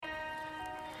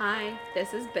Hi,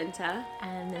 this is Binta,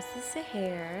 And this is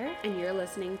Sahar. and you're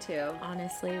listening to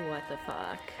Honestly, what the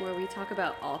fuck? where we talk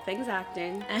about all things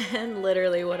acting. And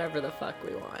literally whatever the fuck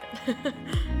we want.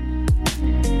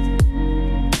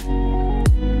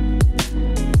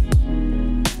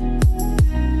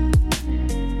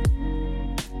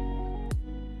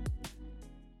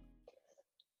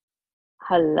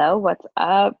 Hello, what's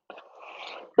up?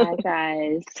 Hi,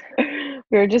 guys.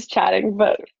 We were just chatting,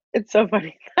 but it's so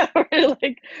funny that we're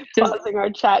like Just, pausing our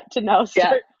chat to now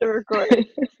start the recording.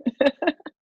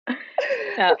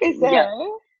 yeah. Okay, Yeah. Sarah,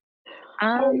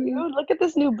 how are you? Look at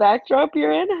this new backdrop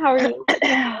you're in. How are you?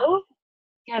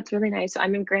 Yeah, it's really nice. So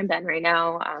I'm in Grand Bend right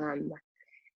now.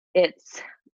 It's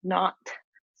not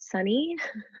sunny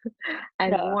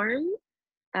and Yeah. warm.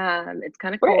 It's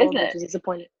kind of Where is cold, which it? is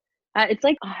disappointing. It's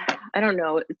like I don't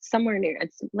know. It's somewhere near.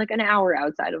 It's like an hour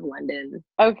outside of London.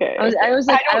 Okay, I was okay. I was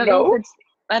like, I I don't don't know if know. it's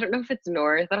I don't know if it's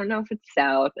north. I don't know if it's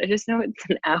south. I just know it's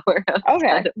an hour Okay,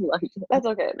 outside of London. that's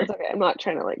okay. That's okay. I'm not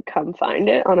trying to like come find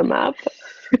it on a map,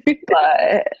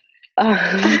 but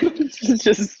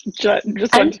just I'm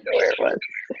wanted to know where it was.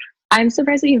 I'm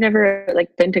surprised that you've never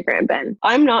like been to Grand Bend.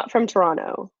 I'm not from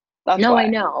Toronto. That's No, why. I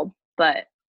know,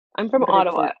 I'm from but it's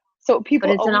Ottawa. in So but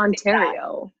people it's in always say that.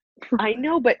 Ontario. I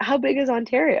know, but how big is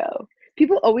Ontario?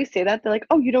 People always say that. They're like,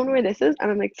 "Oh, you don't know where this is?" And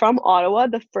I'm like, "From Ottawa,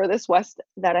 the furthest west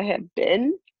that I have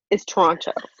been is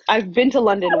Toronto. I've been to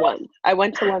London once. I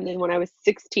went to London when I was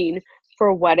 16 for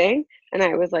a wedding, and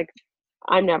I was like,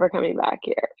 I'm never coming back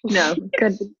here." No,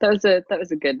 good. That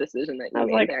was a good decision that I you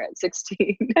was made like, there at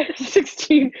 16. at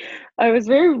 16, I was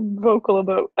very vocal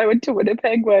about. I went to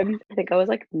Winnipeg when I think I was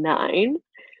like 9,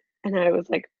 and I was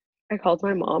like, I called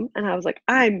my mom and I was like,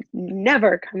 I'm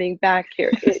never coming back here.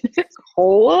 It's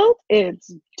cold,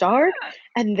 it's dark,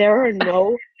 and there are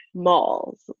no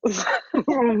malls.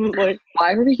 Like,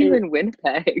 Why were you in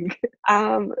Winnipeg?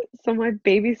 um, so my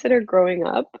babysitter growing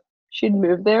up, she'd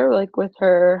moved there like with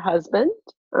her husband,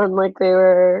 and like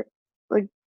like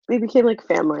they became like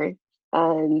family.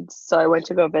 And so I went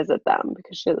to go visit them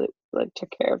because she like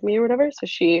took care of me or whatever. So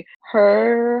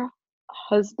her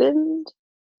husband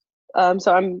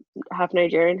so I'm half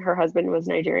Nigerian. Her husband was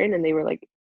Nigerian, and they were like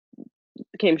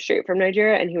came straight from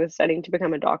Nigeria, and he was studying to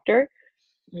become a doctor.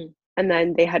 Mm. And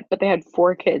then they had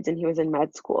 4 kids, and he was in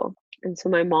med school. And so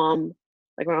my mom,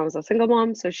 like when I was a single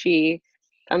mom, so she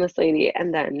found this lady,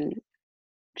 and then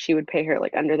she would pay her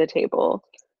like under the table,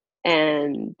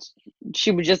 and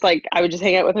she would just like I would just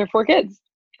hang out with her 4 kids.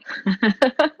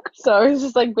 So I was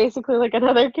just like basically like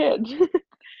another kid.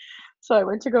 So I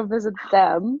went to go visit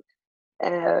them,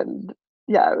 and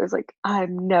yeah, I was like,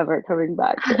 I'm never coming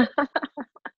back here.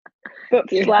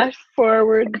 But You're flash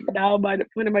forward now, one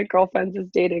of my girlfriends is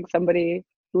dating somebody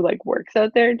who like works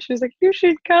out there, and she was like, "You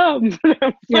should come."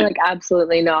 you're like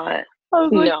absolutely not. I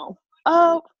was like, No.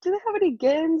 "Oh, do they have any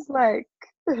games like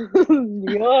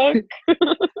New York?"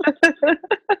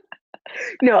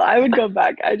 No, I would go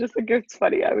back. I just think it's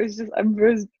funny.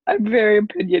 I'm very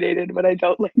opinionated when I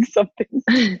don't like something.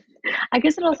 I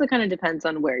guess it also kind of depends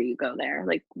on where you go there.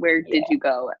 Like, where Yeah, did you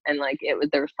go? And like,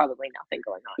 there was probably nothing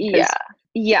going on. yeah, Because,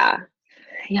 yeah. Like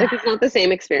yeah. it's not the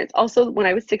same experience. Also, when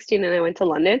I was 16 and I went to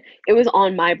London, it was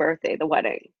on my birthday, the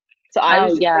wedding. So I Oh,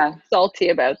 was just like yeah. salty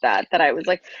about that. That I was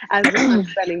like, as if I'm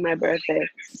spending my birthday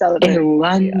celebrating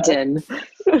In India. London.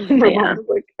 My Yeah. mom was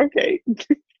like, "Okay,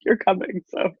 you're coming."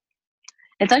 So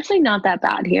It's actually not that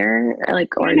bad here. Like,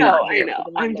 I or know, not I here, know. like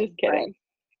in I'm just London. But, kidding.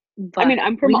 I mean, but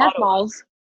I'm from we have Ottawa. malls.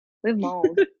 We have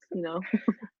malls, you know.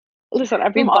 Listen,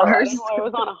 I'm We from have Ottawa. I bars. don't know. I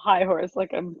was on a high horse,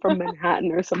 like I'm from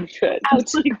Manhattan or some shit.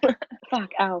 Ouch. Like,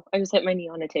 Fuck, ow. I just hit my knee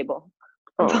on a table.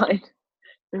 I'm oh, fine.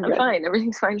 I'm I'm good. fine.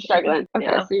 Everything's fine here. Struggling. Okay,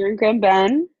 Yeah. so you're in Grand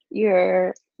Bend.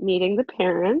 You're meeting the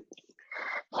parents.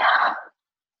 Yeah.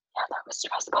 Yeah, that was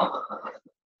stressful.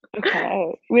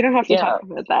 Okay. We don't have to Yeah. talk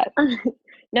about that.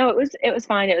 No, it was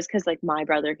fine. It was because like my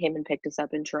brother came and picked us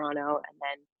up in Toronto, and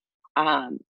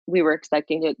then we were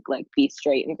expecting to like be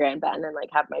straight in Grand Bend and like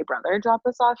have my brother drop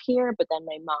us off here, but then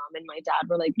my mom and my dad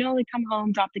were like, no, like come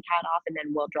home, drop the cat off, and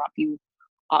then we'll drop you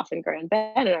off in Grand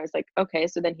Bend. And I was like, okay.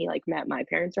 So then he like met my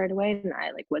parents right away, and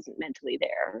I like wasn't mentally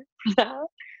there for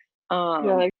that.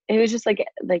 You're like, It was just like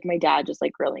my dad just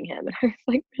like grilling him, and I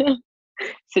was like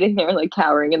sitting there like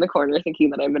cowering in the corner, thinking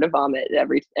that I'm gonna vomit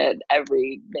at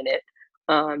every minute.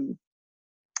 Um,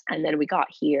 and then we got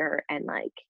here, and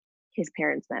like his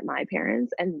parents met my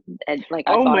parents, and like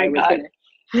I oh thought my I was God.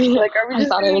 gonna, Like, are we I just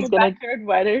thought I gonna have was a gonna. backyard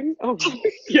wedding? Oh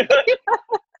my God.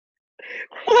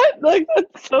 What? Like,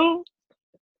 that's so.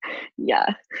 Yeah.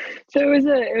 So it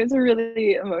was a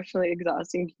really emotionally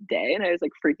exhausting day, and I was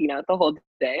like freaking out the whole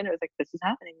day, and I was like, this is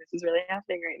happening. This is really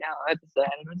happening right now. I don't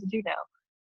know what to do now.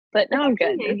 But no, I'm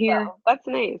That's good. nice, I'm here. though. That's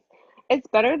nice. It's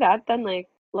better that than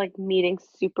like meeting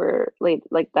super late,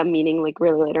 like them meeting like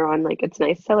really later on. Like it's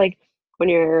nice to like when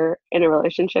you're in a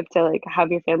relationship to like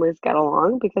have your families get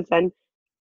along because then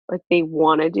like they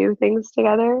want to do things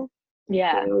together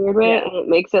Yeah. in a weird way, Yeah. and it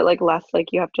makes it like less like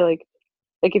you have to like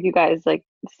if you guys like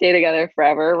stay together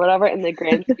forever or whatever in the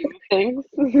grand scheme of things.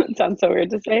 It sounds so weird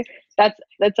to say. That's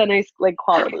a nice like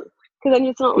quality because then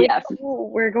it's not like Yes. oh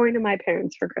we're going to my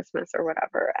parents for Christmas or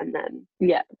whatever and then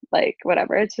Yeah. like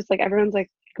whatever. It's just like everyone's like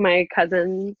my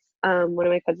cousins. One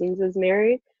of my cousins is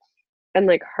married and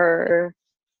like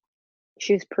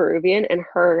she's Peruvian and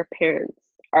her parents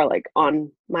are like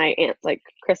on my aunt's like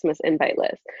Christmas invite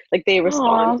list. Like they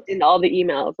respond Aw, in all the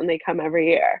emails and they come every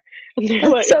year. And they're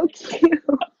that's so cute.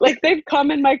 like they've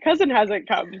come and my cousin hasn't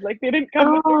come. Like they didn't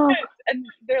come with their Oh, kids. And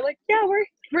they're like, yeah,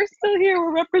 we're still here.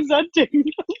 We're representing.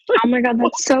 oh my God,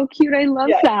 that's so cute. I love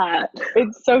Yeah, that.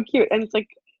 it's so cute. And it's like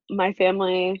my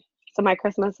family. So my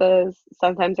Christmases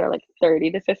sometimes are like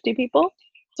 30 to 50 people.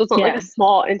 So it's not like Yeah. a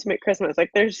small intimate Christmas.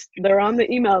 Like they're on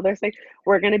the email. They're saying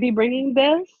we're gonna be bringing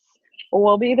this.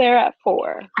 We'll be there at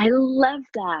 4. I love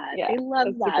that. Yeah, I love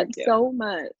that's super that cute. so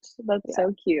much. That's Yeah,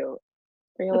 so cute.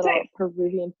 Bring a that's little it.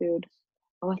 Peruvian food.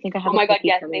 Oh, I think I have Oh a my God, cookie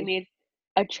yes, they coming. made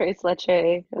a tres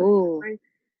leche, Ooh.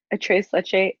 a tres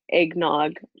leche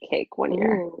eggnog cake one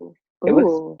year. Ooh. It was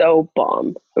Ooh. so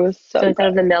bomb. It was So so instead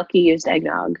of good. the milk, you used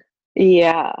eggnog.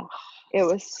 Yeah, it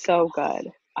was so good.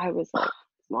 I was like,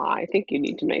 well, I think you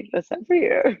need to make this every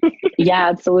year. Yeah,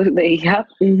 absolutely. Yep.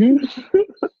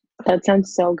 That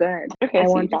sounds so good. Okay, I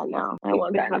so want that now. I you've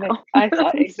want been that having. now. I saw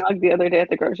eggnog the other day at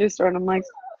the grocery store, and I'm like,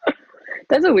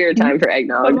 That's a weird time for I'm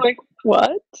eggnog. like,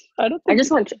 what? I don't think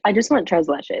I just want tres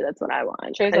leche. That's what I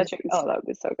want. tres leche. It's Oh, that would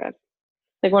be so good.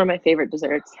 like one of my favorite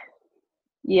desserts.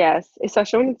 Yes,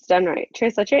 especially when it's done right.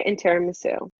 Tres leche and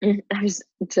tiramisu. I was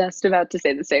just about to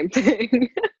say the same thing.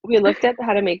 We looked at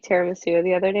how to make tiramisu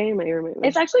the other day, and my roommate was.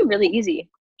 It's actually really easy.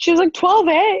 She was like 12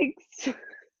 eggs.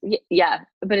 Yeah,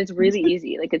 but it's really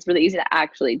easy. Like it's really easy to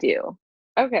actually do.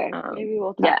 Okay, maybe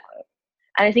we'll Yeah, tap it.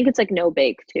 and I think it's like no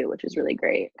bake too, which is really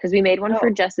great because we made one for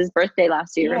No. Jess's birthday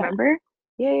last year. Yeah. Remember?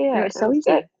 Yeah, And it yeah. was That so was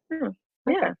easy. good. Yeah,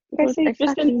 Okay. yeah. Okay, so you've It's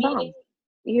just been fucking meeting. bomb.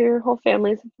 Your whole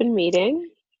families have been meeting.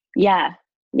 Yeah,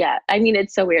 yeah. I mean,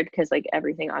 it's so weird because like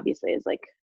everything obviously is like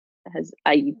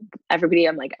everybody.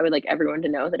 I'm like I would like everyone to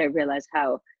know that I realize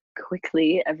how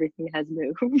quickly everything has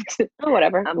moved. Oh,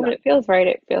 whatever. I'm When not. it feels right,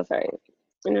 it feels right.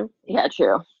 You know, Yeah,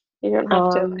 true. you don't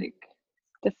have to like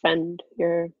defend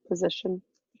your position.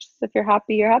 Just if you're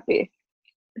happy, you're happy.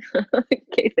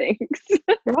 Okay, thanks.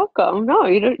 You're welcome. No,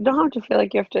 you don't have to feel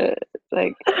like you have to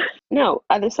like. No,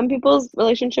 there's some people's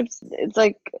relationships. It's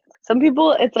like some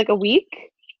people. It's like a week.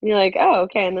 And you're like, oh,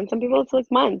 okay, and then some people it's like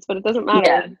months, but it doesn't matter.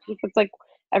 Yeah, It's like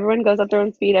everyone goes at their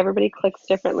own speed. Everybody clicks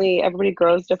differently. Everybody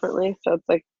grows differently. So it's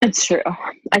like, it's true.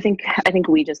 I think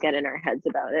we just get in our heads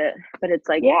about it, but it's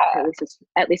like yeah.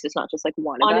 at least it's not just like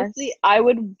one Honestly, of us. I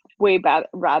would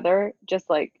rather just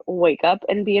like wake up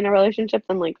and be in a relationship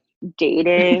than like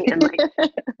dating and like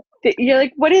you're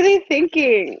like, what are they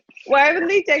thinking? Why haven't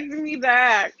they texted me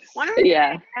back? Why don't we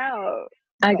Yeah. hang out?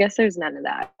 I guess there's none of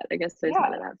that. I guess there's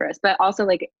none of that for us. But also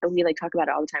like we like talk about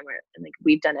it all the time where and like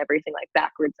we've done everything like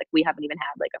backwards. Like we haven't even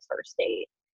had like a first date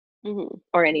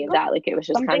or any of that. Like it was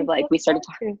just kind of like we started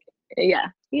talking. Yeah.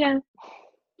 Yeah.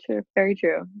 True. Very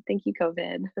true. Thank you,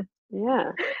 COVID.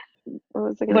 Yeah.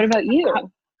 What about you?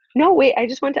 No, wait, I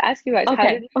just want to ask you guys, how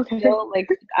did you Okay. feel like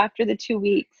after the 2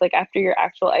 weeks, like after your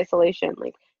actual isolation,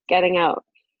 like getting out?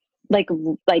 Like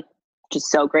just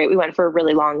so great. We went for a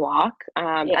really long walk.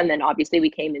 Yeah. And then obviously we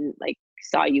came and like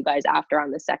saw you guys after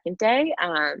on the second day.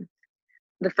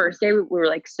 The first day we were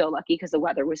like so lucky because the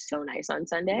weather was so nice on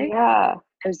Sunday. Yeah.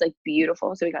 It was like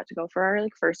beautiful. So we got to go for our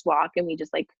like first walk and we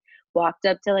just like walked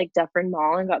up to like Dufferin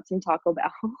Mall and got some Taco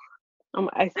Bell.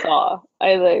 I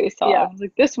literally saw. Yeah. I was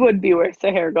like, this would be where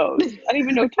the hair goes. I didn't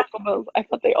even know Taco Bell's. I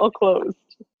thought they all closed.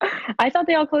 I thought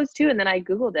they all closed too. And then I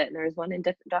Googled it and there was one in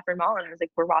Dufferin Mall and I was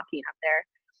like, we're walking up there.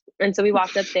 And so we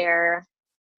walked up there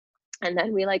and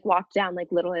then we like walked down like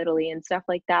Little Italy and stuff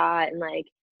like that and like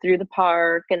through the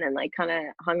park and then like kind of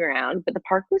hung around. But the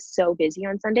park was so busy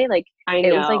on Sunday. Like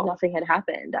it was like nothing had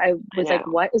happened. I was like,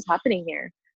 what is happening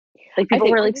here? Like people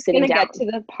were like sitting down. Get to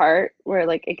the part where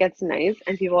like it gets nice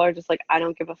and people are just like, I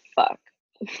don't give a fuck.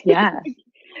 Yeah.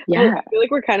 Yeah. I feel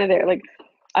like we're kind of there. Like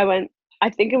I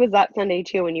think it was that Sunday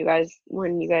too when you guys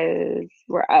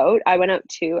were out. I went out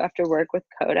too after work with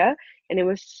Coda and it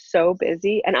was so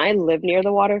busy and I live near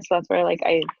the water, so that's where like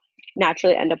I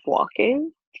naturally end up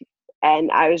walking.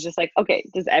 And I was just like, okay,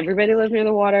 does everybody live near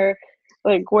the water?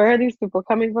 Like, where are these people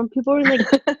coming from? People are like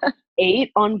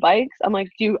 8 on bikes. I'm like,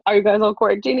 are you guys all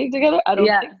quarantining together? I don't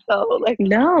Yeah. think so. Like,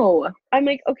 No. I'm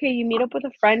like, okay, you meet up with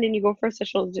a friend and you go for a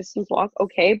social distance walk,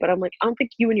 okay, but I'm like, I don't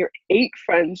think you and your 8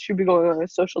 friends should be going on a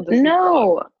social distance walk.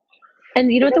 No.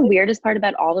 And you know what the Really? weirdest part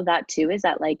about all of that too is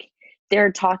that like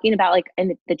they're talking about like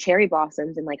in the cherry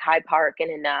blossoms in like Hyde Park and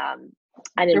in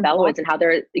They're Bellwoods and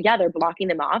blocked. how they're blocking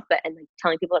them off, but and like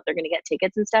telling people that they're gonna get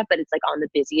tickets and stuff, but it's like on the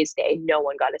busiest day, no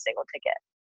one got a single ticket.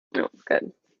 No,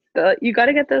 good. You got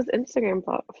to get those Instagram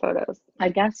photos. I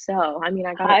guess so. I mean,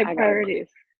 High I got to priorities.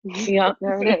 Yeah,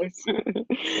 there it is.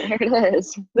 There it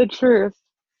is. The truth.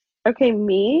 Okay,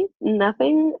 me,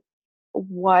 nothing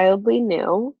wildly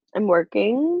new. I'm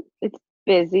working. It's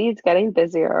busy. It's getting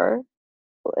busier.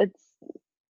 It's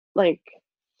like,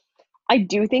 I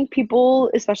do think people,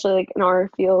 especially like in our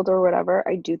field or whatever,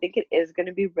 I do think it is going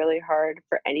to be really hard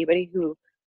for anybody who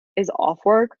is off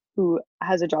work, who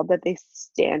has a job that they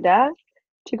stand at,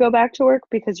 to go back to work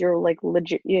because you're like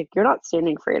legit, you're not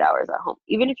standing for 8 hours at home.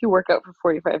 Even if you work out for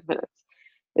 45 minutes,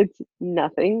 it's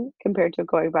nothing compared to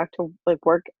going back to like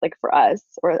work. Like for us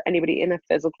or anybody in a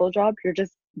physical job, you're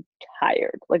just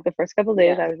tired. Like the first couple of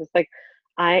days, Yeah. I was just like,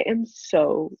 I am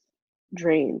so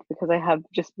drained because I have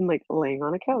just been like laying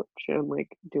on a couch and I'm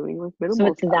like doing like So minimal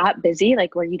it's stuff. that busy,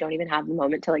 like where you don't even have the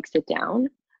moment to like sit down.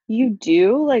 You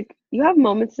do like you have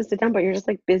moments to sit down, but you're just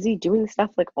like busy doing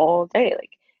stuff like all day. Like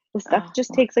the stuff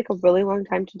just Oh, takes like a really long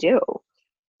time to do.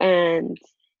 And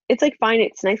it's like fine,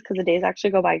 it's nice because the days actually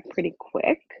go by pretty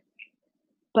quick.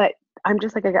 But I'm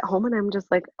just like I get home and I'm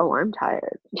just like, oh, I'm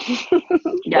tired.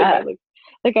 yeah.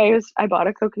 I bought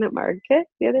a coconut market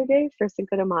the other day for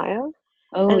Cinco de Mayo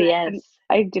Oh, and yes.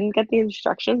 I didn't get the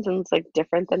instructions and it's like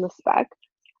different than the spec.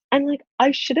 And like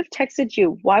I should have texted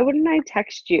you. Why wouldn't I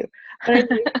text you? But I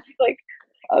literally, like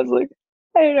I was like,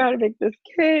 I don't know how to make this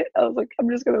kit. I was like, I'm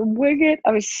just gonna wing it.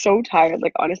 I was so tired.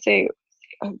 Like honestly,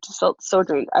 I just felt so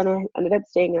drained. And I ended up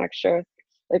staying an extra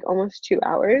like almost 2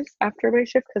 hours after my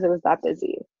shift because it was that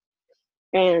busy.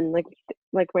 And like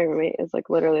my roommate is like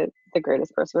literally the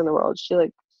greatest person in the world. She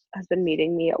like has been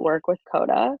meeting me at work with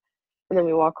Coda, and then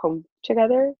we walk home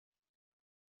together,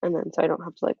 and then so I don't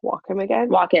have to like walk him again.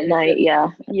 Walk at night, yeah.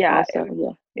 Yeah, Also,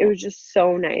 yeah. it was just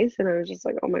so nice, and I was just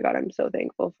like, oh my god, I'm so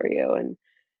thankful for you. And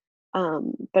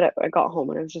but I got home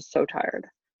and I was just so tired.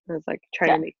 I was like trying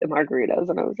Yeah. to make the margaritas,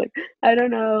 and I was like, I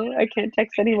don't know, I can't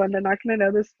text anyone. They're not gonna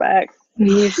know the spec.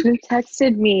 You should have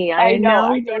texted me. I know,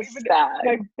 know I don't the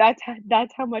even. spec.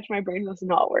 That's how much my brain was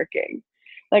not working.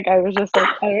 Like I was just like,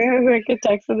 I don't know who I could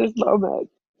text in this moment.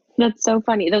 That's so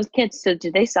funny. Those kits, so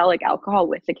do they sell like alcohol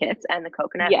with the kits and the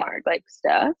coconut Yeah, marg like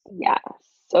stuff? yeah.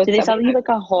 So Do it's they sell you 75. like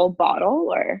a whole bottle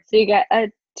or? So you get a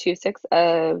 2.6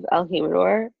 of El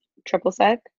Jimador triple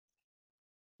sec.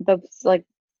 That's like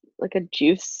a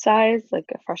juice size, like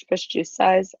a fresh push juice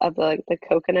size of the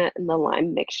coconut and the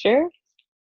lime mixture.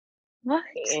 What?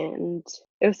 And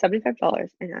it was $75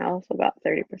 and I also got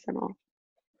 30% off.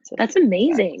 So That's 65.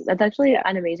 amazing. That's actually Yeah.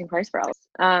 an amazing price for all.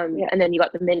 Yeah. And then you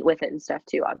got the mint with it and stuff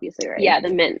too, obviously, right? Yeah, the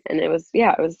mint. And it was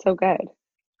so good.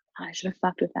 I should have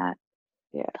fucked with that.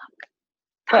 Yeah.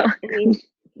 But I mean,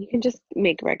 you can just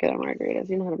make regular margaritas.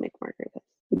 You know how to make margaritas.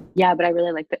 Yeah, but I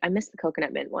really like I miss the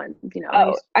coconut mint one. You know,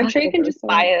 Oh, I'm fuck, sure you those can were just so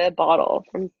buy good. a bottle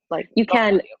from like You they'll sell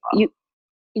can you a bottle.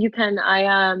 you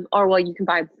can or well you can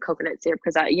buy coconut syrup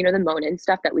because you know the Monin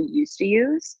stuff that we used to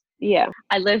use. Yeah.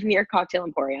 I live near Cocktail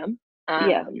Emporium.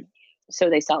 Yeah. So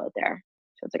they sell it there.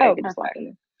 So it's like I Oh, can just walk perfect.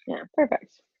 in there. Yeah.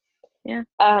 Perfect. Yeah.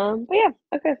 But yeah,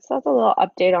 okay, so that's a little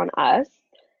update on us.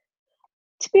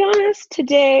 To be honest,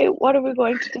 today, what are we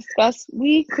going to discuss?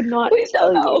 We could not We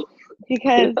tell don't know. you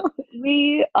because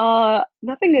we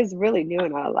nothing is really new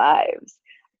in our lives.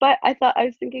 But I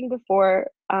was thinking before,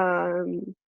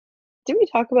 did we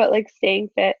talk about like staying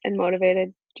fit and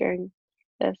motivated during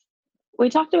this? We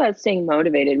talked about staying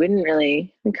motivated. We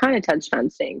kind of touched on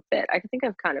staying fit. I think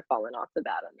I've kind of fallen off the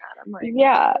bat on that. I'm like,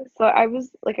 Yeah, so I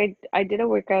was like I did a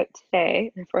workout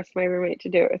today. I forced my roommate to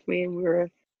do it with me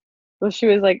and she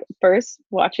was like first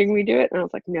watching me do it and I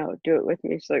was like, no, do it with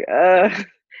me. She's like,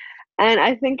 And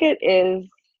I think it is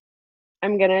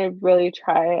I'm gonna really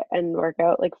try and work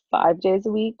out like 5 days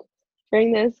a week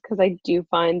during this because I do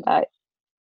find that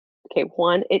okay,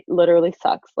 one, it literally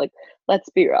sucks. Like, let's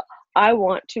be real. I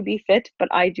want to be fit, but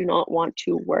I do not want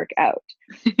to work out.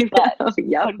 But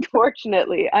yep.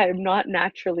 unfortunately, I am not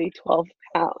naturally 12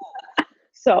 pounds.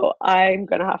 So I'm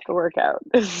gonna have to work out.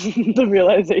 The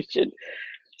realization.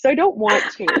 So I don't want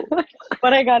to,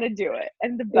 but I gotta do it.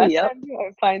 And the best Yep. time I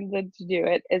find to do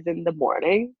it is in the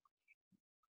morning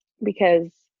because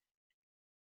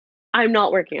I'm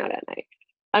not working out at night.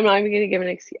 I'm not even gonna give an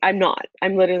excuse. I'm not.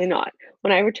 I'm literally not.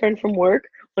 When I return from work,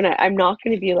 I'm not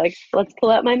gonna be like, let's pull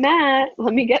out my mat.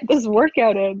 Let me get this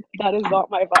workout in. That is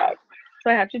not my vibe. So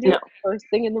I have to do No. it first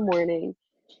thing in the morning.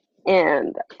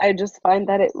 And I just find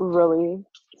that it really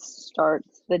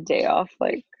starts the day off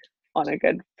like on a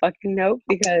good fucking note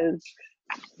because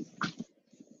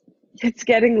it's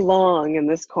getting long in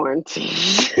this quarantine.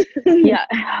 Yeah.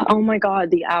 Oh my God,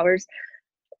 the hours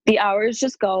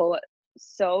just go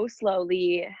so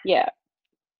slowly, Yeah.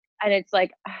 and it's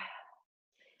like,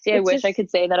 see, I It's wish I just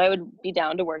could say that I would be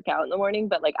down to work out in the morning,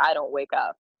 but like I don't wake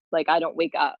up. Like I don't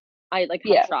wake up. I like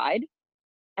have yeah. tried,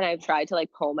 and I've tried to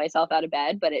like pull myself out of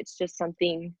bed, but it's just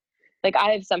something like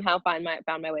I've somehow found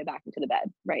my way back into the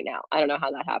bed right now. I don't know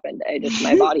how that happened.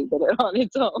 My body did it on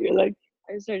its own. You're like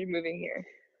I started moving here.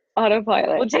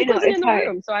 autopilot. Well, Jake I know, wasn't in it's the hard.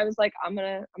 room, so I was like, I'm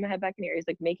gonna head back in here. He's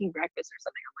like making breakfast or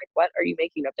something. I'm like, what are you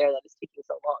making up there that is taking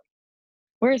so long?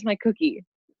 Where's my cookie?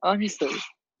 Honestly,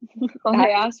 all I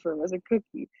asked for was a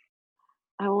cookie.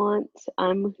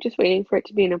 I'm just waiting for it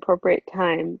to be an appropriate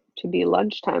time to be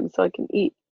lunchtime so I can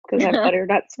eat because I have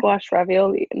butternut squash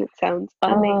ravioli and it sounds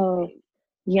amazing. Oh,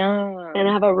 yeah. And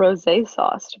I have a rosé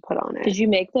sauce to put on it. Did you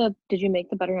make the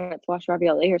butternut squash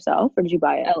ravioli yourself, or did you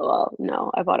buy it? LOL.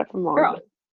 No, I bought it from Girl.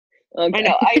 Long. Okay. I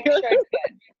know. I'm sure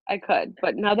I could,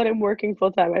 but now that I'm working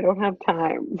full time, I don't have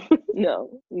time.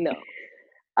 No.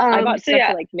 I bought so stuff yeah.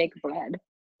 to like make bread,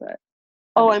 but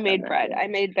I haven't done made that bread. yet. I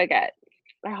made baguette.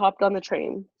 I hopped on the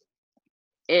train.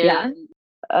 And, Yeah?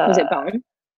 Was it bomb?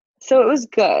 So it was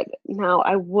good. Now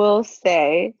I will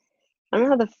say, I don't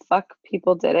know how the fuck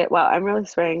people did it. Wow, I'm really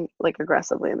swearing like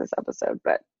aggressively in this episode,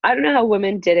 but I don't know how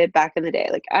women did it back in the day.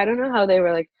 Like I don't know how they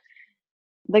were like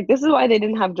this is why they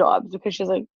didn't have jobs because she's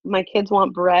like, my kids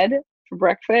want bread for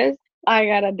breakfast. I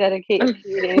gotta dedicate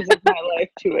 3 days of my life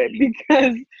to it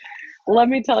because let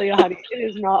me tell you, honey, it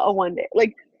is not a one day.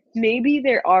 Like maybe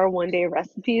there are one day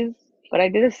recipes, but I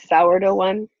did a sourdough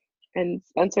one, and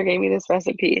Spencer gave me this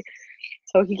recipe.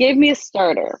 So he gave me a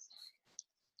starter.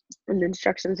 And the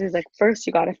instructions is like, first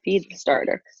you gotta feed the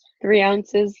starter 3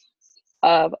 ounces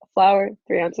of flour,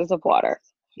 3 ounces of water.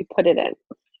 You put it in.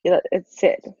 You let it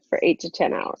sit for 8 to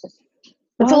 10 hours.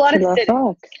 That's a lot of sitting.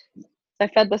 Fuck? I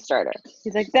fed the starter.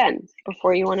 He's like, then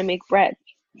before you want to make bread,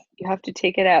 you have to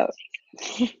take it out.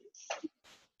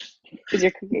 Has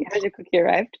your cookie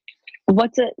arrived?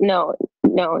 What's it? No.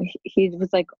 He was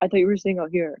like, I thought you were saying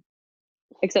out here.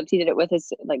 Except he did it with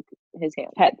his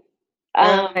hand. Head.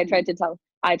 I tried to tell him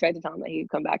that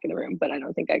he'd come back in the room, but I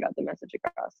don't think I got the message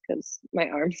across because my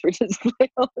arms were just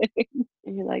flailing.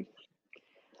 And you're like,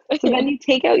 so then you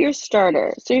take out your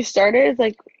starter. So your starter is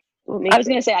like what makes I was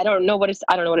gonna say I don't know what a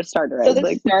starter so is. the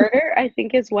Like starter, I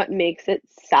think, is what makes it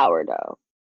sourdough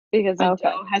because the Okay.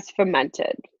 dough has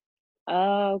fermented.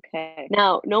 Okay.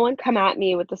 Now, no one come at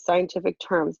me with the scientific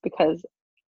terms because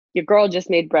your girl just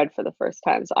made bread for the first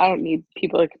time, so I don't need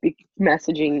people to be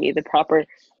messaging me the proper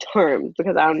terms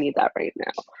because I don't need that right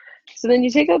now. So then you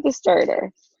take out the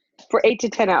starter for 8 to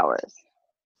 10 hours.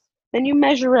 Then you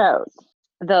measure out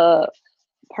the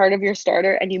part of your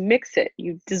starter and you mix it.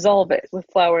 You dissolve it with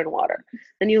flour and water.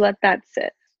 Then you let that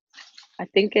sit. I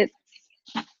think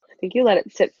you let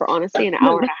it sit for honestly an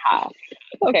hour and a half.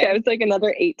 Okay, it's like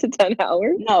another 8 to 10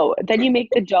 hours. No, then you make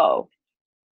the dough.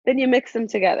 Then you mix them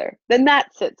together. Then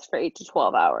that sits for 8 to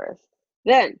 12 hours.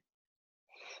 Then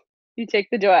you take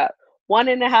the dough out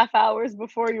 1.5 hours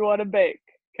before you want to bake.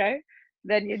 Okay.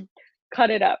 Then you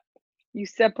cut it up. You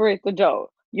separate the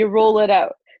dough. You roll it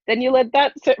out. Then you let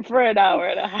that sit for an hour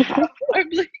and a half. I'm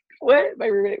like, what? My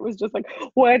roommate was just like,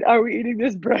 when are we eating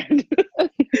this bread?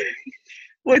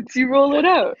 Once you roll it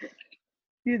out,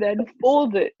 you then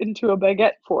fold it into a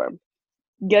baguette form.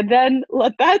 You then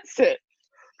let that sit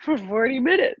for 40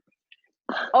 minutes.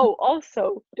 Oh,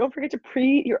 also, don't forget to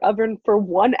preheat your oven for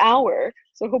 1 hour.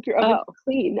 So hope your oven's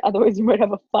clean, otherwise you might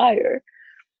have a fire.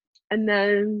 And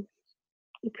then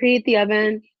you preheat the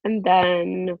oven, and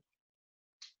then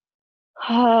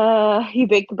you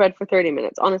bake the bread for 30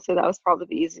 minutes. Honestly, that was probably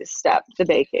the easiest step, the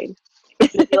baking. You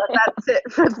let that sit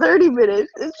for 30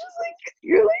 minutes. It's just like,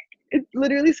 you're like, it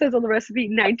literally says on the recipe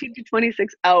 19 to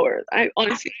 26 hours. I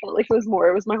honestly felt like it was more.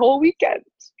 It was my whole weekend.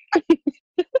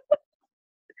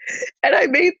 And I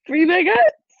made 3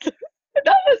 baguettes. And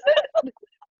that was it.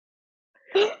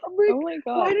 I'm like, Oh my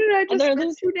god! why did I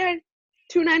just spend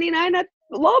 $2.99 at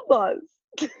Loblaws?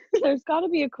 There's got to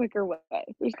be a quicker way.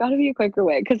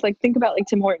 Because like think about like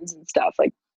Tim Hortons and stuff.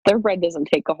 Like their bread doesn't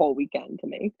take a whole weekend to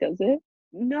make, does it?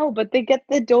 No, but they get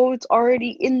the dough. It's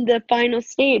already in the final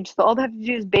stage, so all they have to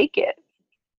do is bake it.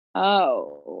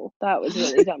 Oh, that was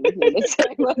really dumb of me to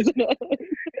say, wasn't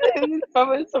it?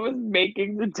 Someone's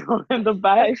making the dough in the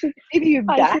back. Maybe you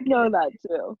I back. should know that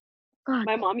too. God.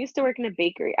 My mom used to work in a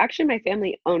bakery. Actually, my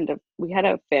family we had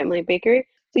a family bakery.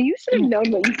 So you should have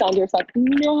known what you found yourself.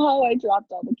 No, I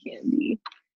dropped all the candy.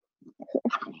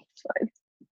 It's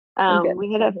fine.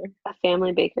 We had a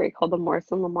family bakery called the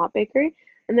Morrison Lamont Bakery,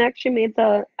 and they actually made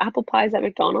the apple pies at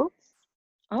McDonald's.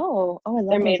 Oh, I love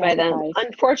They're those made by apple them. pies.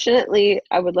 Unfortunately,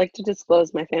 I would like to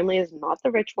disclose my family is not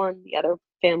the rich one. The other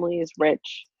family is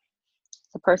rich.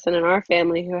 The person in our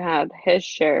family who had his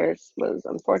shares was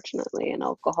unfortunately an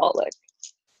alcoholic.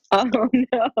 Oh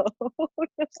no.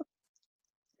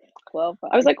 Well,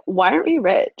 I was like, why aren't we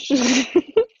rich?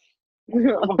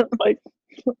 Like,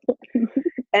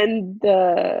 and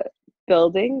the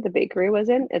building the bakery was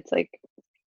in, it's like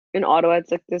in Ottawa,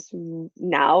 it's like this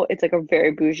now, it's like a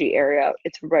very bougie area.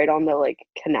 It's right on the like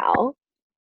canal.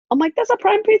 I'm like, that's a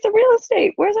prime piece of real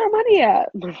estate. Where's our money at?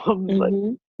 My mom's like,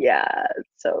 yeah.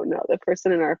 So no, the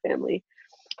person in our family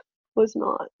was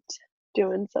not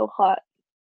doing so hot.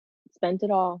 Spent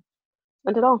it all.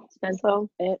 Spent it all. Spent so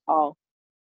it all.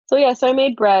 So yeah, so I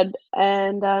made bread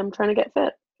and I'm trying to get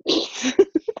fit.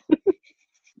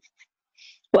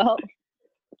 Well,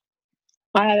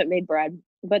 I haven't made bread,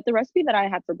 but the recipe that I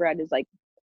had for bread is like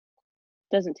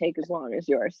doesn't take as long as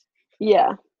yours.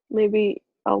 Yeah, maybe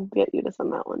I'll get you to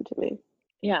send that one to me.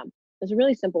 Yeah, it's a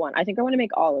really simple one. I think I want to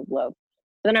make olive loaf.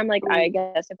 But then I'm like, I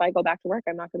guess if I go back to work,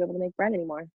 I'm not gonna be able to make bread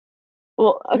anymore.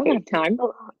 Well, okay, I don't have time.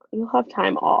 You'll have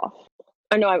time off.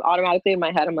 I know. I'm automatically in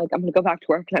my head. I'm like, I'm gonna go back to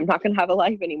work, and I'm not gonna have a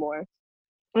life anymore.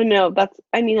 I know.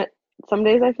 I mean, some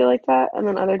days I feel like that, and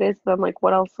then other days I'm like,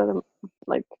 what else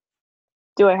like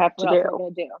do I have to What do? else am I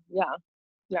gonna do?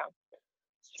 Yeah.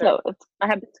 So I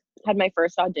had my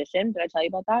first audition. Did I tell you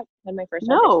about that? I had my first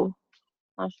No. audition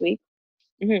last week.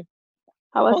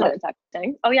 How was it?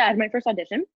 Texting. Oh yeah, I had my first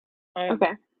audition.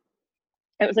 Okay.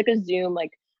 It was like a Zoom.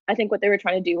 Like I think what they were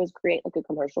trying to do was create like a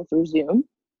commercial through Zoom.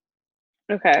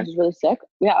 Okay. Which is really sick.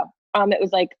 Yeah. It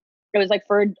was like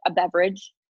for a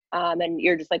beverage. And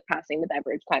you're just like passing the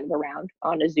beverage kind of around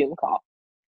on a Zoom call.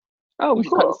 Oh, which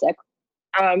is kind of sick.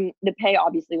 The pay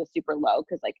obviously was super low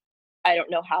because like I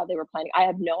don't know how they were planning. I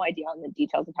have no idea on the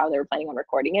details of how they were planning on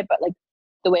recording it, but like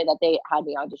the way that they had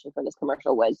me audition for this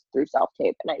commercial was through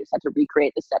self-tape, and I just had to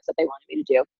recreate the steps that they wanted me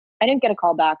to do. I didn't get a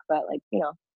call back, but like,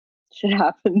 shit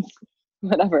happens.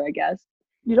 Whatever, I guess.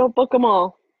 You don't book them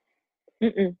all.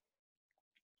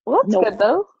 Well, that's good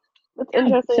though. That's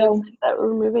interesting so, that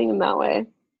we're moving in that way.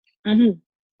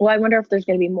 Well, I wonder if there's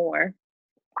going to be more.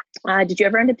 Did you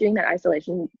ever end up doing that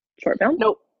isolation short film?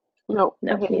 Nope. No,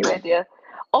 I had no idea.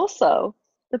 Also,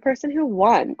 the person who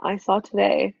won, I saw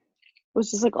today, was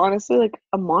just like honestly like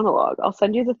a monologue. I'll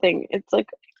send you the thing. It's like,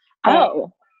 a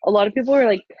lot of people were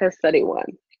like pissed that he won.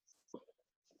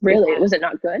 Really? Was it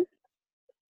not good?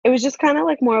 It was just kind of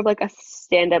like more of like a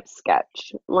stand-up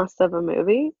sketch, less of a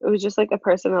movie. It was just like a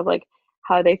person of like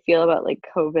how they feel about like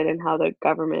COVID and how the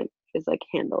government is like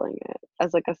handling it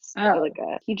as like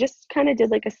he just kind of did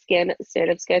like a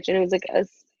stand-up sketch, and it was like a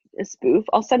spoof.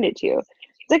 I'll send it to you.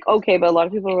 It's like okay, but a lot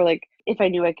of people were like, if I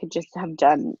knew, I could just have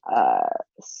done a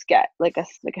sketch, like a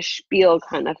spiel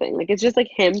kind of thing. Like it's just like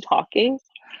him talking,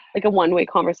 like a one-way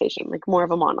conversation, like more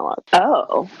of a monologue.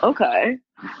 Oh, okay.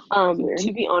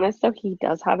 To be honest though, he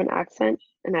does have an accent,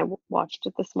 and I watched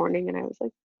it this morning, and I was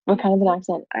like, what kind of an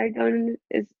accent?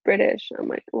 It's British. I'm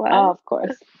like, what? Oh, of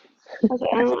course. I was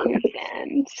like, I don't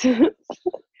understand.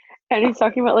 And he's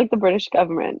talking about like the British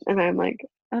government, and I'm like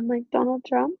Donald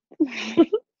Trump.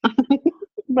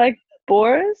 Like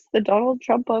Boris, the Donald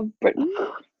Trump of Britain.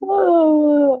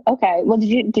 Oh, okay. Well, did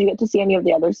you get to see any of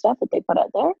the other stuff that they put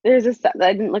out there? There's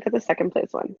I didn't look at the second place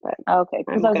one, but okay.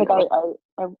 Because I was like,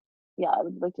 I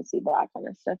would like to see that kind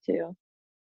of stuff too.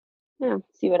 Yeah.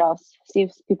 See what else. See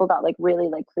if people got like really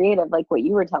like creative, like what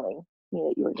you were telling me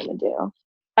that you were gonna do.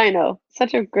 I know,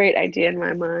 such a great idea in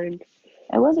my mind.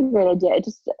 It was a great idea. It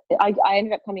just I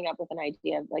ended up coming up with an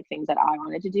idea of like things that I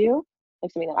wanted to do,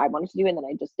 like something that I wanted to do, and then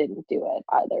I just didn't do it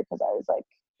either because I was like,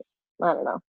 I don't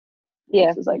know.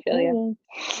 Yeah, it was like,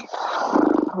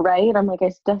 right? I'm like, I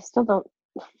still don't.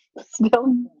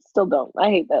 I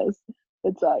hate this.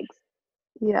 It sucks.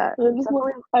 Yeah, I just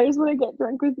want to get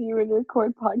drunk with you and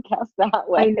record podcasts that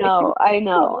way. I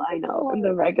know. In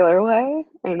the regular way,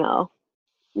 I know.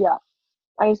 Yeah,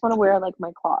 I just want to wear like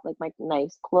my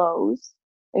nice clothes.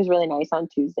 It was really nice on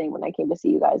Tuesday when I came to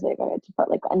see you guys. Like I had to put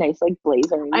like a nice like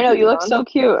blazer. I know you look so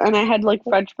cute, and I had like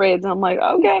French braids. And I'm like,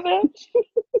 okay, bitch.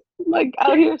 Like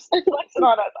out here flexing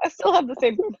on us. I still have the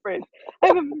same French braids. I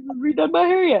haven't redone my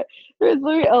hair yet. There's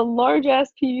literally a large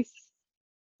ass piece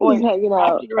boy hanging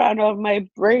wrapped out. it around of my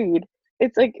braid.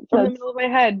 It's like from the That's- middle of my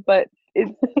head, but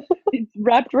it's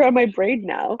wrapped around my braid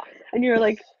now. And you're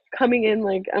like coming in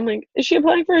like, I'm like, is she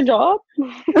applying for a job?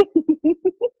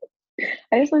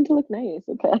 I just want to look nice,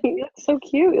 okay? You look so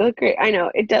cute. You look great. I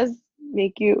know it does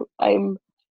make you.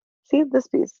 See this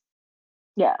piece.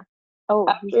 Yeah. Oh,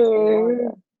 he's just hanging out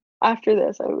there. After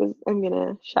this, I'm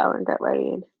gonna shower and get ready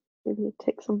and maybe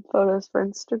take some photos for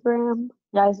Instagram.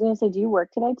 Yeah, I was gonna say, do you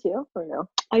work today too, or no?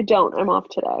 I don't. I'm off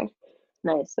today,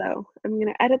 Nice. so I'm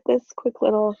gonna edit this quick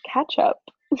little catch up.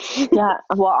 Yeah.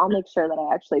 Well, I'll make sure that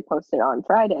I actually post it on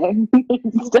Friday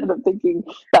instead of thinking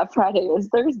that Friday is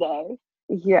Thursday.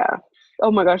 Yeah.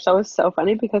 Oh my gosh, that was so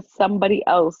funny because somebody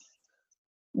else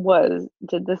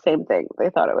did the same thing. They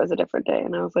thought it was a different day,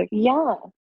 and I was like, Yeah.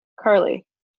 Carly.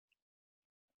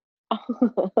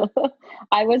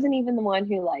 I wasn't even the one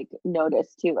who like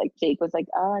noticed too. Like Jake was like,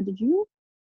 did you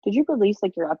release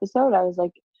like your episode? I was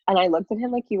like, and I looked at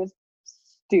him like he was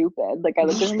stupid. Like I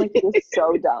looked at him like he was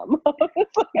so dumb.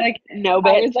 Like, no, I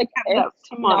bitch, was like, comes out it's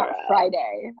tomorrow. not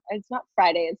Friday. It's not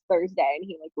Friday. It's Thursday. And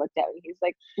he like looked at me. He's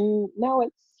like, no,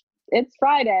 it's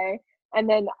Friday. And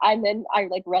then I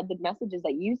like read the messages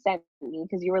that you sent me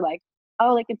because you were like,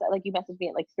 oh, like it's like you messaged me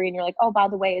at like 3 and you're like, oh, by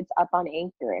the way, it's up on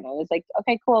Anchor. And I was like,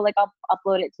 okay, cool. Like I'll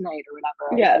upload it tonight or whatever.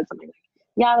 Yeah. I said something like,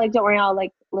 yeah, like don't worry, I'll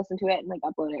like listen to it and like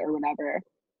upload it or whatever.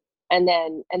 And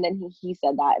then he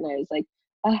said that and I was like,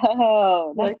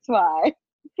 oh, that's why.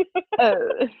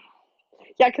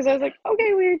 Yeah, because I was like,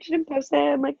 okay, weird, she didn't post it.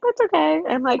 I'm like, that's okay.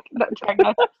 I'm like, not trying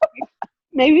not to.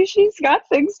 Maybe she's got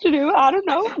things to do. I don't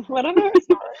know. Whatever.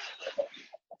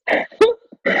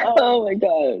 Oh my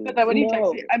god. But then when he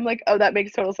texted me, I'm like, oh, that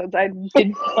makes total sense. I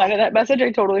didn't reply to that message. I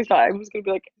totally thought I was gonna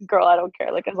be like, girl, I don't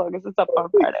care. Like as long as it's up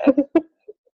on Friday.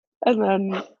 And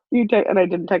then and I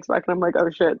didn't text back, and I'm like,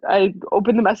 oh shit. I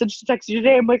opened the message to text you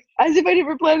today. I'm like, as if I didn't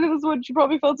reply to this one. She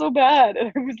probably felt so bad,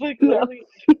 and I was like, literally,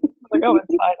 like, oh,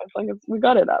 it's fine. As long as we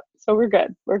got it up, so we're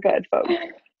good. We're good, folks.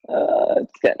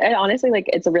 It's good. And honestly, like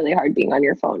it's really hard being on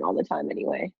your phone all the time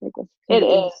anyway. Like It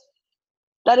is.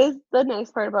 That is the nice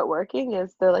part about working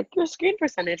is they're like, your screen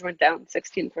percentage went down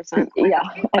 16%. Yeah,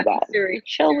 I bet. Siri,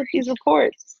 chill with these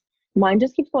reports. Mine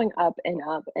just keeps going up and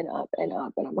up and up and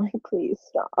up, and I'm like, please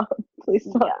stop. Please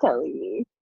stop telling me.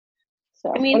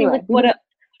 So I mean, anyway, like,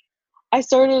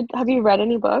 have you read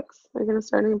any books? Are you gonna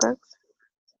start any books?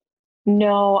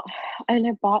 No, and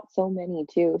I bought so many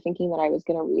too, thinking that I was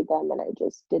gonna read them, and I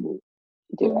just didn't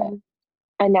do it.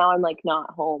 And now I'm like not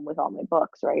home with all my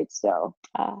books, right? So,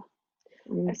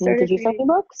 did you start any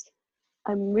books?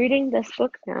 I'm reading this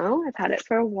book now. I've had it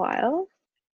for a while.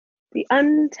 The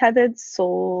Untethered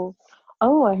Soul.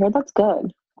 Oh, I heard that's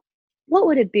good. What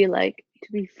would it be like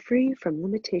to be free from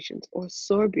limitations or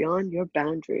soar beyond your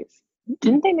boundaries?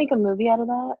 Didn't they make a movie out of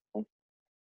that?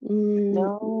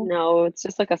 No, it's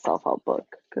just like a self-help book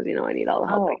because I need all the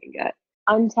help I can get.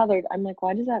 Untethered. I'm like,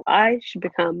 why does that? I should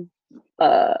become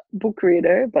a book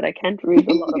reader, but I can't read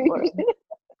a lot of words.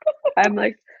 I'm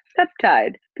like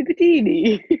peptide,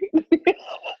 pipitini.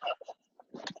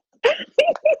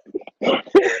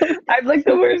 I'm like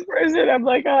the worst person. I'm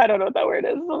like, oh, I don't know what that word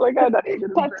is. I'm like, I'm not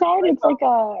even. Peptide. It's like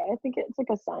I think it's like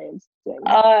a science thing.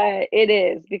 It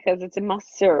is because it's in my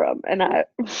serum, and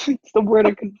it's the word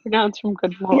I could pronounce from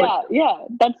good morning. Yeah.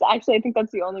 That's actually, I think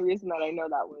that's the only reason that I know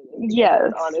that word.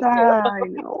 Yes, I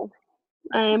know.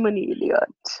 I'm an idiot.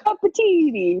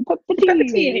 Pepitini. I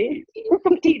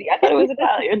thought it was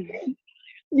Italian.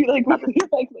 You like make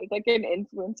like an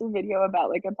influencer video about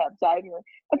like a peptide, and you're like,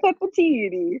 a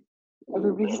pepitini.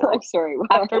 Everybody's like, sorry.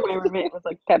 After my roommate was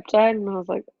like peptide, and I was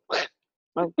like,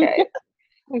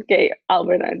 okay,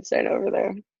 Albert Einstein over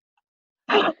there.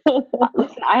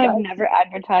 Listen, I have never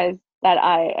advertised that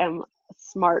I am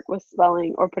smart with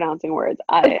spelling or pronouncing words.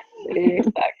 I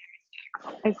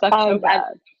suck so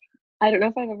bad. I don't know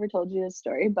if I've ever told you this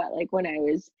story, but like when I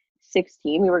was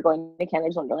 16, we were going to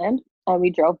Canada's Wonderland, and we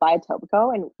drove by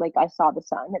Etobicoke, and like I saw the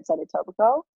sign that said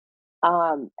Etobicoke,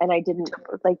 and I didn't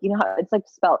like, how it's like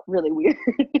spelt really weird.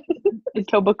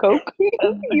 Etobicoke.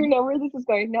 You know where this is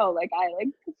going? No, like I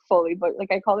like fully, but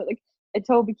like I called it like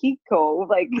Etobikiko,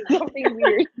 like something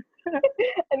weird.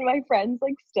 And my friends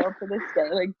like still to this day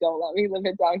like don't let me live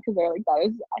it down because they're like, that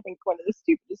is, I think, one of the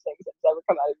stupidest things that's ever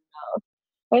come out of your mouth.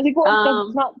 I was like, well,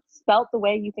 it's not spelt the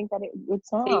way you think that it would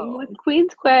sound. Same with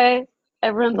Queensquay.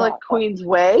 Everyone's like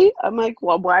Queensway. I'm like,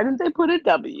 well, why didn't they put a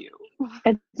W?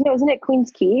 Isn't it Queen's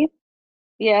Key?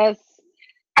 Yes.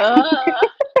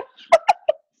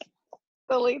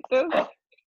 Delete this.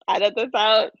 Edit this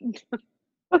out.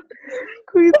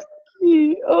 Queen's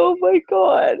Key. Oh my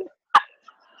god.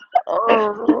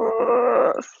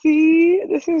 Oh, see,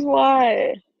 this is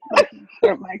why.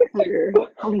 start my career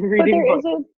on reading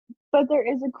books. But there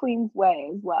is a Queen's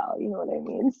Way as well. You know what I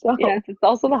mean? So Yes, it's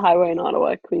also the highway in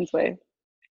Ottawa, Queensway.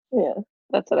 yeah.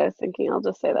 That's what I was thinking. I'll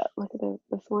just say that. Look at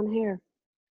this one hair.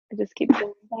 I just keep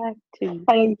going back to.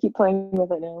 I need to keep playing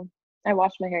with it now. I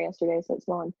washed my hair yesterday, so it's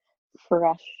gone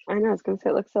fresh. I know. I was gonna say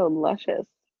it looks so luscious.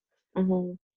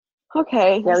 Mm-hmm.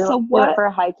 Okay. Yeah, So we what? went for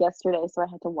a hike yesterday, so I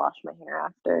had to wash my hair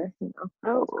after. You know,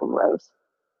 Oh, it was gross.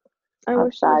 I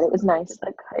wish Outside, it was nice.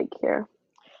 Like hike here.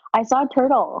 I saw a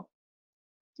turtle.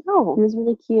 Oh, He was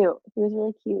really cute. He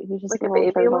was just like a a little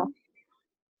baby turtle.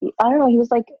 one. I don't know. He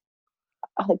was like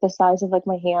the size of like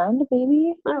my hand,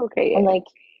 maybe. Oh, okay. Yeah. And like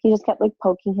he just kept like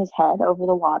poking his head over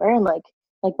the water, and like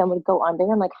then would go under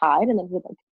and like hide, and then he would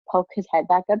like poke his head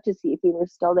back up to see if we were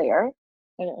still there.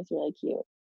 And it was really cute.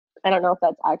 I don't know if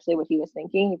that's actually what he was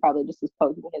thinking. He probably just was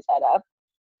poking his head up.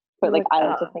 But like I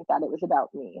like to think that it was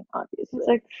about me, obviously. It's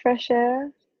like fresh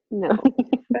air. No.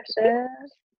 Fresh air.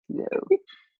 No.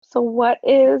 So what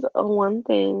is one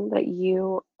thing that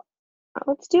you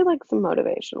let's do like some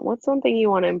motivation. What's one thing you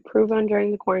want to improve on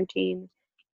during the quarantine?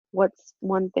 What's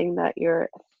one thing that you're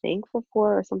thankful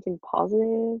for or something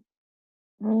positive?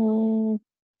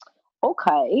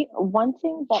 Okay. One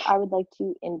thing that I would like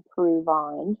to improve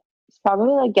on is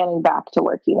probably like getting back to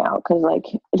working out, because like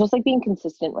just like being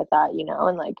consistent with that, you know,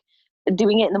 and like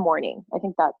doing it in the morning. I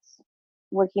think that's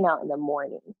working out in the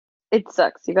morning. It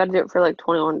sucks. You got to do it for like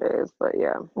 21 days, but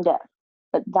yeah. Yeah.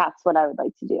 But that's what I would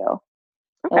like to do.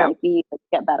 Okay. And like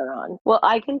get better on. Well,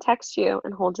 I can text you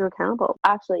and hold you accountable.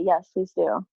 Actually, yes, please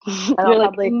do. And I'll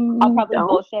probably don't.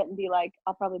 bullshit and be like,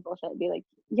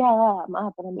 yeah, I'm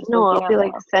up and I'm just No, working I'll be out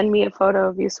like, now. send me a photo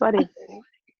of you sweating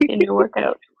in your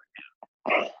workout.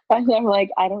 And I'm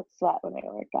like, I don't sweat when I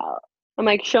work out. I'm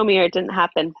like, show me or it didn't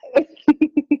happen. I'm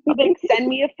like, send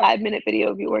me a 5-minute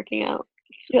video of you working out.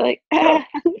 You're like,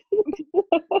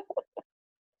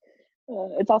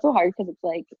 it's also hard because it's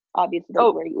like obviously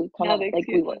like we come out like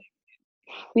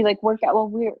we like work out.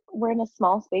 Well, we're in a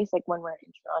small space like when we're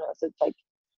in Toronto, so it's like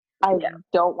I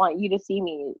don't want you to see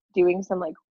me doing some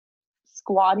like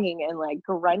squatting and like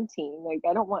grunting. Like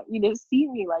I don't want you to see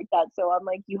me like that. So I'm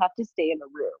like, you have to stay in the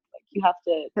room. Like you have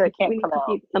to. Like, you can't come out.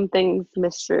 Keep some things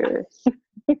mysterious.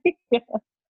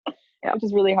 Yeah, which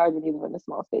is really hard when you live in a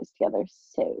small space together.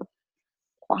 So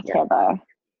whatever.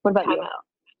 What about you?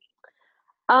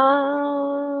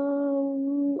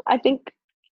 I think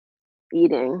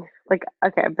eating. Like,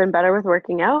 okay, I've been better with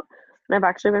working out, and I've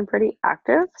actually been pretty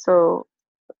active. So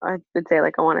I would say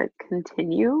like I want to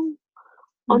continue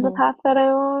on the path that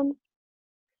I'm on.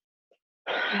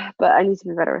 But I need to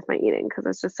be better with my eating because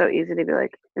it's just so easy to be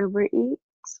like Uber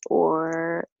Eats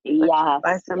or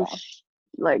buy some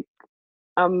like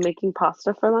I'm making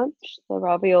pasta for lunch, the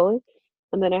ravioli,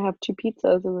 and then I have 2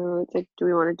 pizzas, and then it's like, do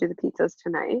we want to do the pizzas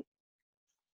tonight?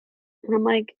 And I'm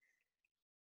like,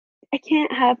 I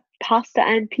can't have pasta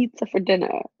and pizza for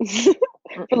dinner,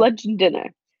 for lunch and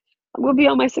dinner. I'm gonna be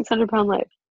on my 600-pound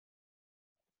life.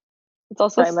 It's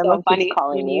also so funny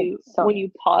when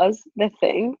you pause the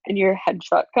thing and your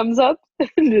headshot comes up,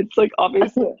 and it's like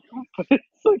obviously, but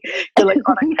it's like you're like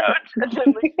on a couch, and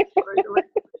then like, you're like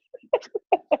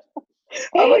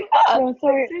I'm like,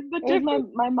 sorry.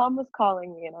 My mom was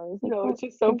calling me, and I was like, no, it's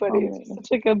just so funny. It's just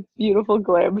such like a beautiful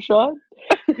glam shot.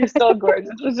 You're so gorgeous.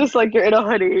 It's just like you're in a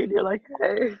hoodie, and you're like,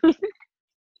 hey.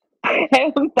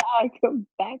 I'm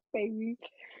back, baby.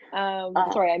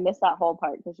 Sorry, I missed that whole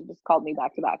part because you just called me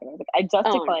back to back, and I was like, I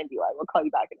just declined you. I will call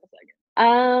you back in a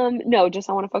second. No, just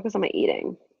I want to focus on my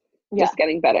eating. Just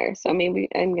getting better. So maybe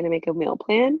I'm gonna make a meal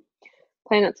plan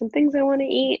out some things I want to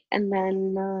eat, and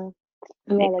then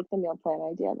I like the meal plan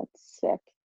idea. That's sick.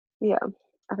 Yeah,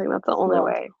 I think that's the only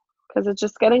way, because it's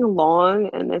just getting long,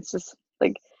 and it's just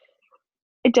like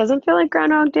it doesn't feel like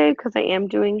Groundhog Day because I am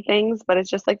doing things, but it's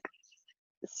just like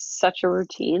such a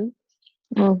routine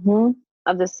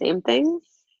of the same things.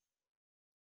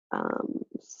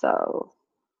 So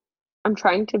I'm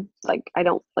trying to like, I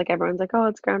don't like, everyone's like, oh,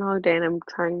 it's Groundhog Day, and I'm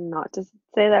trying not to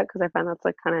say that because I find that's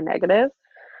like kind of negative.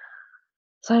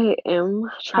 So I am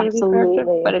trying to be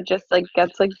productive, but it just like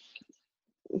gets like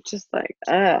just like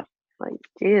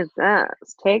Jesus,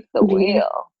 take the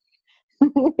wheel.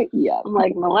 Yeah, I'm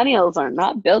like, millennials are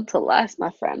not built to last,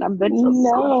 my friend. I'm built to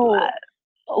survive.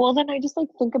 Well, then I just like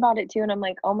think about it too, and I'm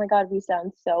like, oh my god, we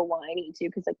sound so whiny too,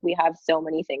 because like we have so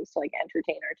many things to like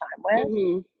entertain our time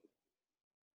with,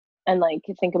 and like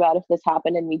think about if this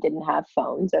happened and we didn't have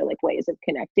phones or like ways of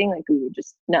connecting, like we would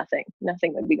just nothing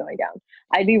would be going down.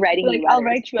 I'd be writing Like, you I'll letters.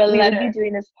 write you a We would letter. be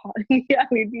doing this yeah,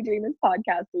 we'd be doing this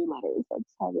podcast through letters. That's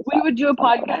how this We would do a that's how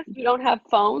that would podcast. happen. We don't have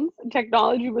phones and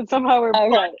technology, but somehow we're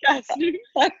Okay. podcasting.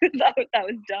 that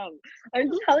was dumb.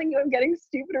 I'm telling you, I'm getting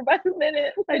stupider by the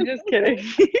minute. I'm just kidding.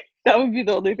 That would be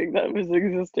the only thing that was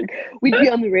existing. We'd be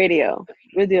on the radio.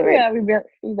 We'd do it right. Yeah,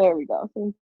 there we go.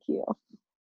 Thank you.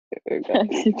 There we go.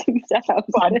 Podcast.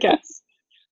 Podcast.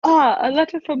 A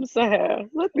letter from Sahar.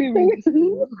 Let me read.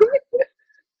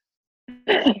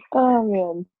 Oh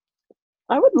man.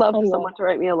 I would love I for know. someone to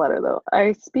write me a letter,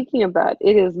 though. Speaking of that,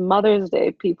 it is Mother's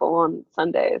Day, people, on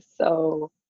Sunday,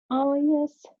 so Oh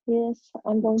yes.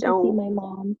 I'm going to see Don't- my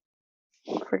mom.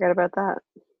 forget about that.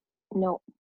 No.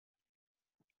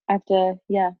 I have to,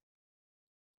 yeah.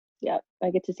 Yep. I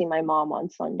get to see my mom on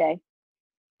Sunday.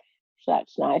 So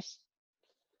that's nice.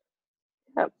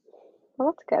 Well,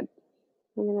 that's good.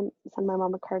 I'm gonna send my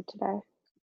mom a card today,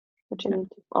 which I Yeah. need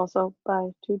to also buy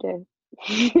today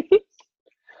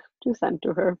to send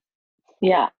to her.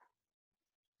 Yeah.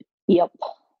 Yep.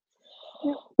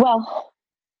 Yep. Well,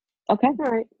 okay. All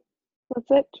right,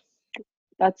 that's it.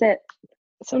 That's it.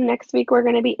 So next week we're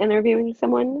going to be interviewing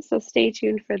someone, so stay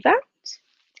tuned for that.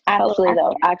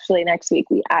 Actually, next week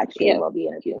we actually Yeah. will be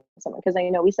interviewing someone, because I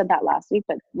know we said that last week,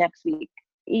 but next week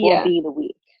Yeah, will be the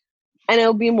week. and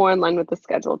it'll be more in line with the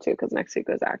schedule too, because next week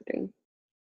was acting.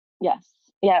 Yes.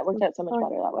 Yeah, it worked out so much Fine.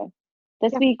 better that way.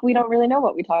 This Yeah. week we don't really know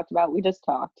what we talked about. We just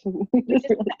talked. we just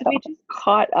really We talked. just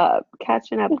caught up,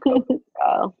 catching up.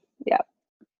 Style. Yeah.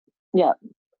 Yeah.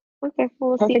 Okay. Well,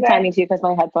 we'll see you Perfect guys. timing too, because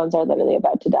my headphones are literally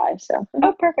about to die. So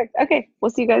Oh, perfect. Okay. We'll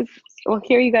see you guys. We'll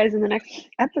hear you guys in the next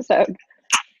episode.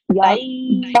 yeah.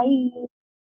 Bye. Bye.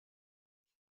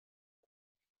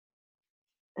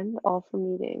 End all for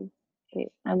meeting. Wait.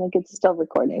 I'm like, it's still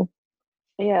recording.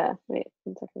 Yeah. Wait.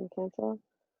 1 second. Cancel.